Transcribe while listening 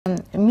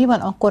mi van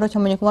akkor, hogyha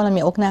mondjuk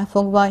valami oknál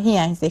fogva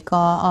hiányzik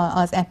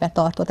az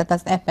epetartó,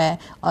 tehát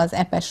az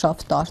epesav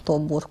tartó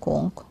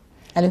burkónk?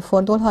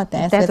 Előfordulhat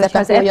ez? Tehát, hogyha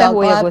az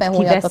epehólyagot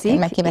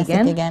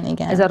kiveszik, igen.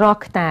 Ez a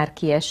raktár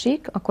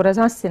kiesik, akkor az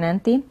azt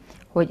jelenti,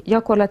 hogy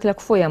gyakorlatilag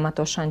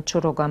folyamatosan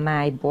csorog a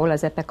májból,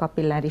 az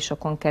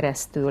epekapillárisokon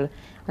keresztül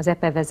az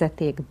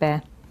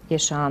epevezetékbe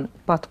és a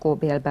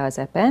patkóbélbe az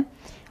epe.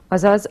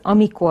 Azaz,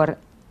 amikor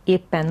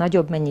éppen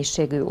nagyobb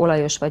mennyiségű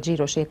olajos vagy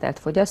zsíros ételt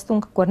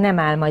fogyasztunk, akkor nem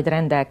áll majd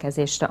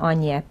rendelkezésre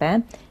annyi epe,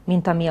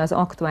 mint ami az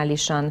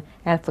aktuálisan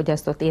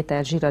elfogyasztott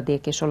étel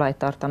zsíradék és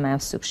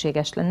olajtartalmához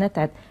szükséges lenne,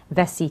 tehát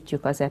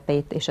veszítjük az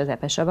epeit és az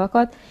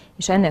epesavakat,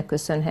 és ennek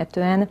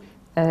köszönhetően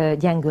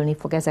gyengülni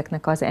fog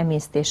ezeknek az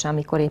emésztése,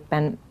 amikor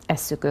éppen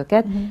esszük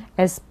őket.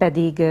 Ez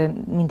pedig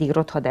mindig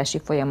rothadási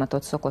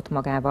folyamatot szokott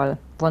magával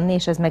vonni,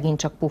 és ez megint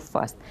csak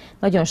puffaszt.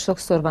 Nagyon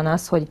sokszor van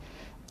az, hogy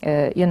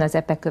jön az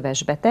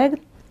epeköves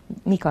beteg,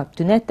 mik a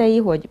tünetei,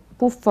 hogy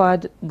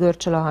puffad,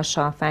 görcsöl a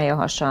hasa, fáj a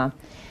hasa,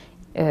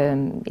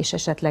 és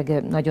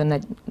esetleg nagyon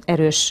nagy,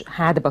 erős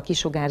hátba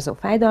kisugárzó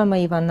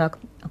fájdalmai vannak,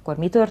 akkor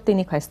mi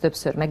történik, ha ez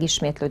többször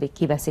megismétlődik,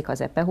 kiveszik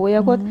az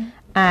epehólyagot,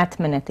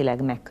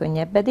 átmenetileg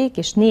megkönnyebbedik,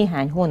 és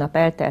néhány hónap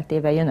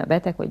elteltével jön a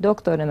beteg, hogy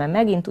doktor, mert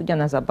megint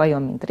ugyanaz a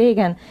bajom, mint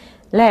régen,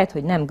 lehet,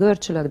 hogy nem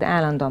görcsölök, de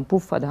állandóan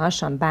puffad a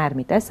hasam,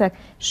 bármit eszek,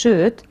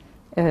 sőt,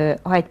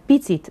 ha egy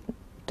picit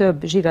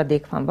több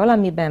zsíradék van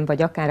valamiben,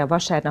 vagy akár a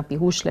vasárnapi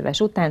húsleves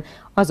után,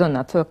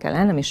 azonnal föl kell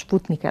állnom, és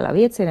futni kell a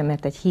vécére,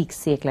 mert egy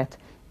hígszéklet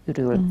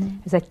ürül.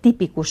 Ez egy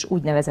tipikus,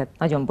 úgynevezett,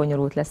 nagyon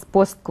bonyolult lesz,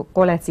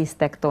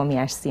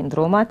 posztkolecisztektómiás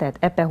szindróma, tehát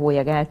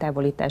epehólyag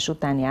eltávolítás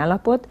utáni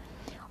állapot,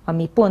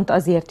 ami pont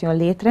azért jön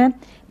létre,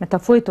 mert a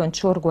folyton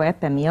csorgó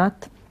epe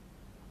miatt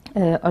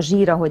a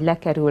zsír, ahogy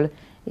lekerül,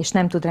 és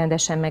nem tud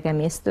rendesen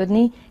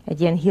megemésztődni,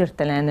 egy ilyen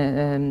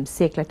hirtelen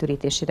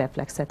székletürítési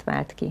reflexet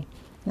vált ki.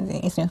 Ez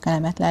iszonyú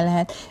kellemetlen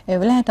lehet.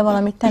 Lehet-e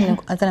valamit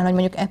tennünk az ellen, hogy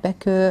mondjuk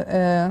epekő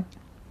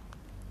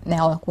ne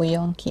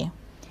alakuljon ki?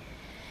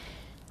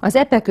 Az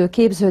epekő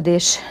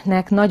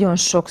képződésnek nagyon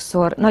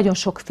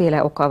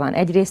sokféle oka van.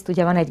 Egyrészt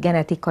ugye van egy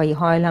genetikai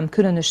hajlam,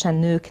 különösen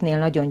nőknél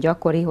nagyon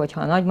gyakori,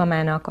 hogyha a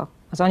nagymamának,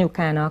 az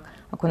anyukának,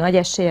 akkor nagy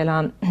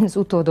eséllyel az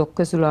utódok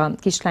közül a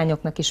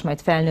kislányoknak is majd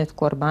felnőtt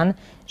korban,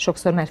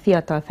 sokszor már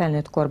fiatal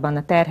felnőtt korban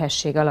a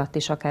terhesség alatt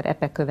is akár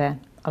epeköve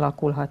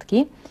alakulhat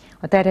ki.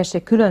 A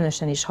terhesség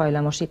különösen is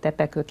hajlamosít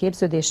epekő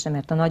képződésre,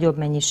 mert a nagyobb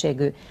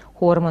mennyiségű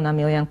hormon,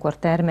 ami olyankor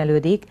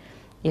termelődik,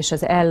 és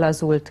az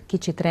ellazult,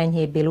 kicsit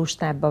renyhébbé,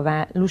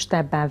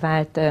 lustábbá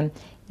vált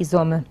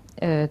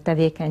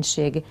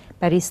izomtevékenység,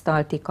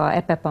 perisztaltika,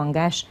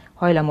 epepangás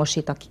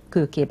hajlamosít a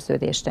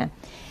kőképződésre.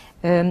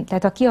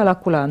 Tehát ha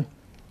kialakul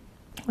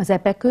az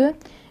epekő,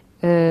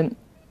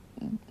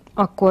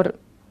 akkor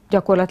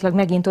gyakorlatilag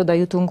megint oda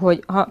jutunk,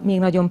 hogy ha még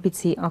nagyon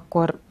pici,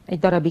 akkor egy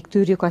darabig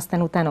tűrjük,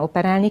 aztán utána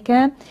operálni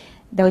kell,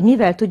 de hogy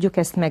mivel tudjuk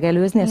ezt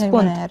megelőzni, ez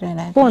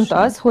pont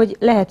az, hogy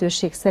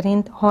lehetőség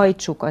szerint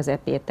hajtsuk az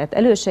epét. Tehát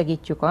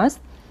elősegítjük azt,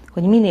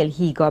 hogy minél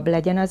hígabb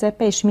legyen az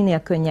epe, és minél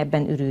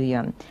könnyebben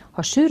ürüljön.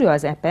 Ha sűrű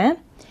az epe,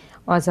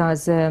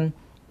 azaz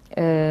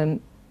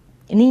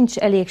nincs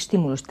elég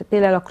stimulus.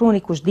 Például a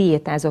krónikus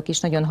diétázók is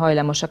nagyon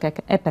hajlamosak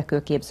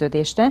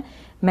epekőképződésre,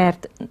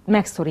 mert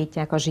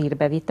megszorítják a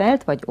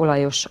zsírbevitelt, vagy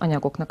olajos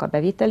anyagoknak a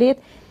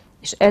bevitelét,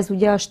 és ez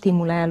ugye a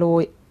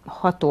stimuláló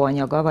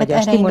hatóanyaga, vagy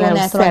a stimuláló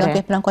szere.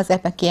 Tulajdonképpen akkor az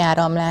epe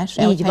kiáramlás,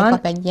 így van.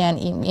 Kap egy ilyen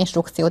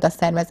instrukciót a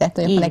szervezet,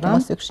 hogy akkor nekem a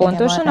szüksége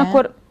pontosan, van rá.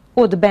 akkor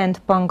ott bent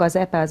pang az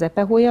epe az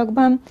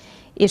epehólyagban,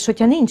 és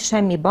hogyha nincs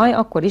semmi baj,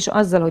 akkor is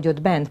azzal, hogy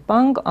ott bent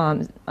pang,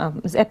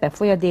 az epe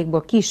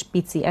folyadékból kis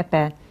pici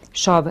epe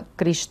sav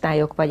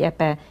kristályok, vagy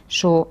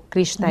epesó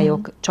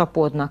kristályok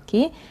csapódnak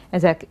ki.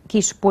 Ezek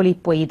kis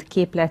polipoid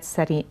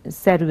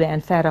képletszerűen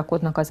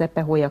felrakodnak az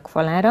epehólyag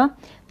falára.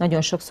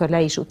 Nagyon sokszor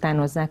le is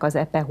utánozzák az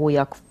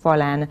epehólyag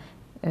falán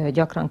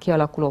gyakran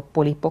kialakuló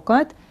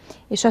polipokat,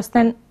 és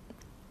aztán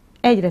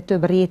egyre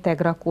több réteg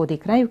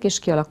rakódik rájuk, és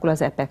kialakul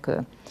az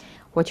epekő.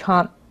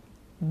 Hogyha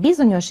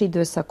bizonyos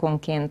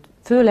időszakonként,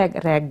 főleg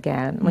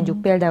reggel,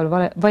 mondjuk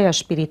például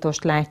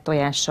vajaspiritost lágy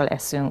tojással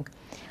eszünk,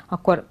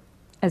 akkor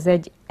ez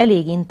egy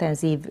elég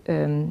intenzív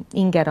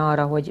inger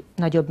arra, hogy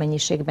nagyobb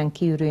mennyiségben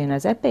kiürüljön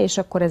az epe, és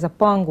akkor ez a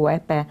pangó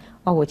epe,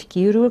 ahogy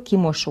kiürül,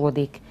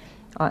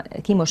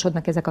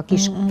 kimosodnak ezek a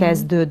kis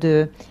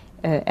kezdődő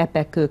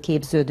epekő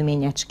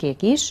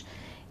képződményecskék is,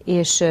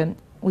 és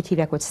úgy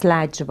hívják, hogy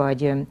sludge,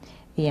 vagy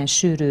ilyen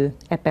sűrű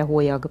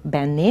epehólyag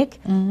bennék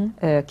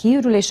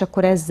kiürül, és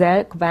akkor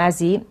ezzel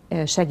kvázi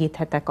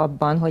segíthetek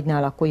abban, hogy ne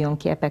alakuljon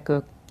ki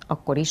epekő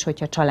akkor is,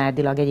 hogyha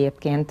családilag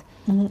egyébként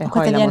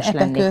hajlamos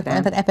lennék rá.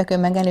 Tehát epekő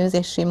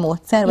megelőzési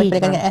módszer, vagy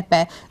pedig egy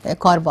epe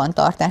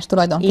karbantartás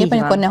tulajdonképpen,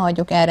 akkor ne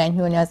hagyjuk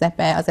elrenyhülni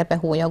az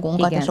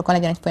epehólyagunkat, és akkor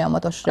legyen egy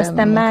folyamatos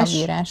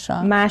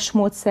munkabírása. Más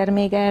módszer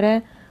még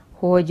erre,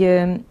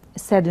 hogy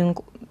szedünk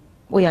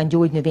olyan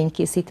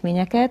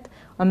gyógynövénykészítményeket,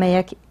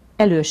 amelyek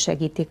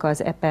elősegítik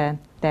az epe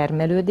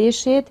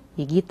termelődését,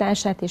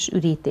 higítását és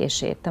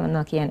ürítését.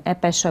 Vannak ilyen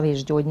epesav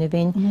és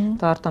gyógynövény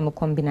tartalmú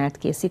kombinált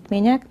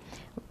készítmények.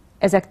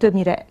 ezek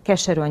többnyire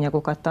keserű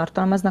anyagokat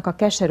tartalmaznak. A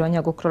keserű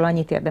anyagokról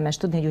annyit érdemes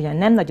tudni, hogy ugyan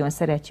nem nagyon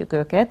szeretjük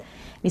őket,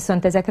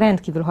 viszont ezek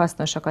rendkívül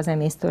hasznosak az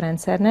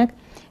emésztőrendszernek,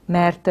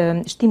 mert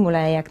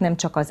stimulálják nem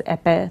csak az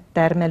epe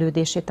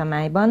termelődését a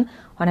májban,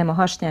 hanem a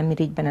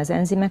hasnyálmirigyben az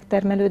enzimek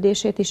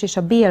termelődését is, és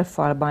a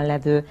bélfalban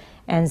levő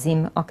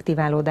enzim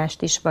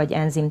aktiválódást is, vagy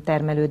enzim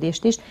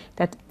termelődést is.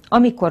 Tehát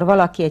amikor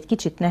valaki egy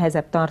kicsit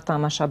nehezebb,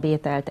 tartalmasabb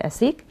ételt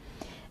eszik,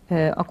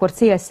 akkor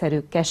célszerű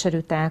keserű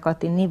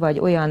teákat inni, vagy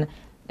olyan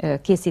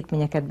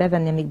készítményeket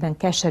bevenni, amikben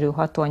keserű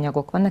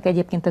hatóanyagok vannak.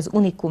 Egyébként az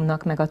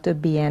unikumnak, meg a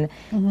többi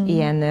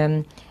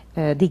ilyen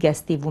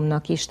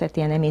digesztívumnak is, tehát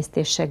ilyen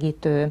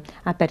emésztéssegítő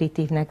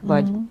aperitívnek,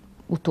 vagy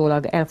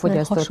utólag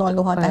elfogyasztott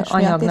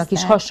anyagnak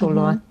is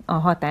hasonló a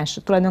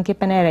hatása.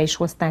 Tulajdonképpen erre is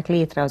hozták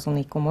létre az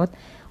unikumot,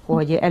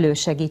 hogy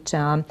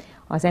elősegítse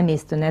az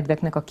emésztő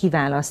nedveknek a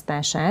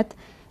kiválasztását,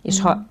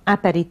 és ha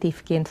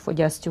aperitívként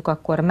fogyasztjuk,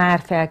 akkor már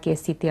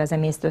felkészíti az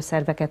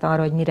emésztőszerveket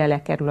arra, hogy mire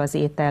lekerül az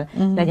étel,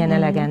 legyen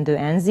elegendő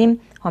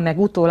enzim. Ha meg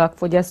utólag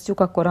fogyasztjuk,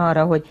 akkor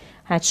arra, hogy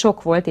hát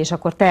sok volt, és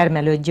akkor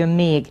termelődjön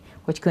még,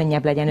 hogy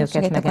könnyebb legyen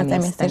őket megemészteni. Az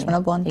emésztésben,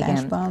 a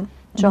bontásban. Igen.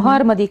 És a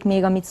harmadik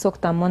még, amit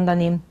szoktam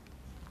mondani,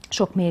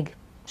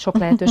 sok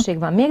lehetőség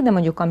van még, de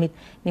mondjuk amit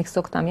még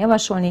szoktam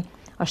javasolni,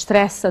 a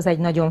stressz az egy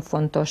nagyon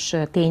fontos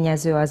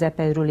tényező az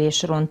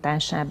epeürülés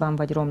rontásában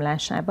vagy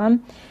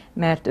romlásában,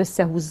 mert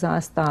összehúzza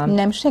azt a...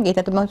 Nem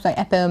segít? Tehát most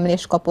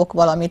epeömlés kapok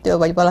valamitől,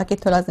 vagy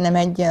valakitől, az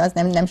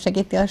nem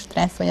segíti a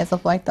stressz, vagy ez a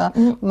fajta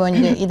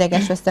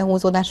ideges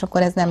összehúzódás,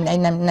 akkor ez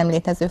nem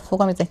létező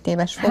fogalom, ez egy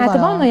téves fogalom? Hát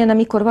van olyan,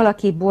 amikor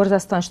valaki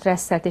borzasztóan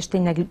stresszelt, és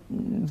tényleg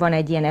van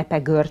egy ilyen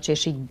epegörcs,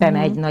 és így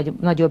bemegy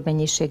nagyobb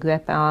mennyiségű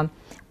epe a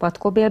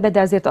patkóbélbe, de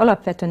azért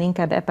alapvetően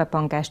inkább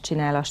epepangást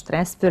csinál a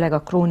stressz, főleg a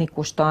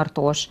krónikus,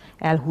 tartós,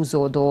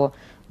 elhúzódó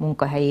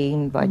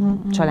munkahelyi, vagy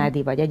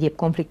családi, vagy egyéb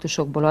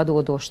konfliktusokból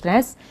adódó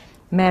stressz,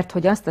 mert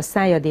hogy azt a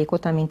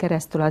szájadékot, amin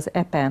keresztül az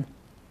epe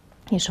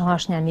és a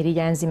hasnyálmirigy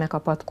enzimek a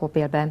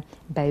patkóbélbe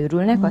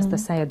beürülnek, azt a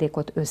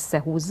szájadékot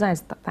összehúzza,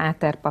 ezt a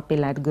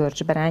páterpapillát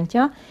görcsbe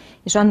rántja,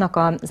 és annak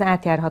az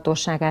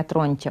átjárhatóságát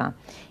rontja.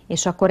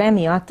 És akkor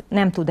emiatt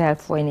nem tud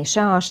elfolyni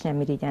se a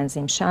hasnyálmirigy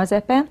enzim, se az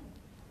epe,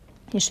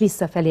 és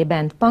visszafelé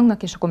bent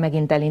pangnak, és akkor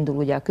megint elindul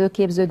ugye a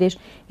kőképződés,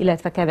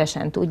 illetve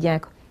kevesen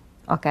tudják,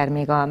 akár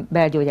még a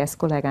belgyógyász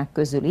kollégák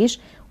közül is,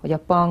 hogy a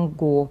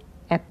pangó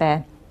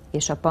epe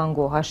és a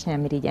pangó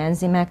hasnyálmirigy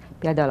enzimek,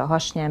 például a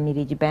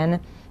hasnyálmirigyben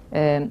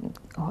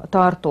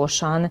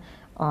tartósan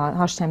a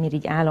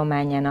hasnyálmirigy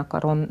állományának a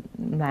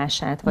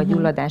romlását vagy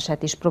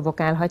gyulladását is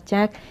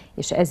provokálhatják,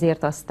 és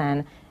ezért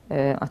aztán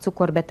a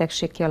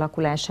cukorbetegség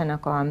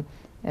kialakulásának a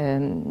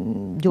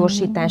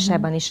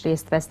gyorsításában is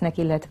részt vesznek,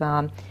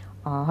 illetve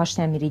a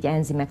hasnyálmirigy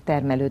enzimek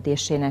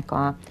termelődésének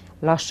a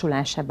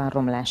lassulásában,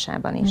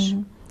 romlásában is.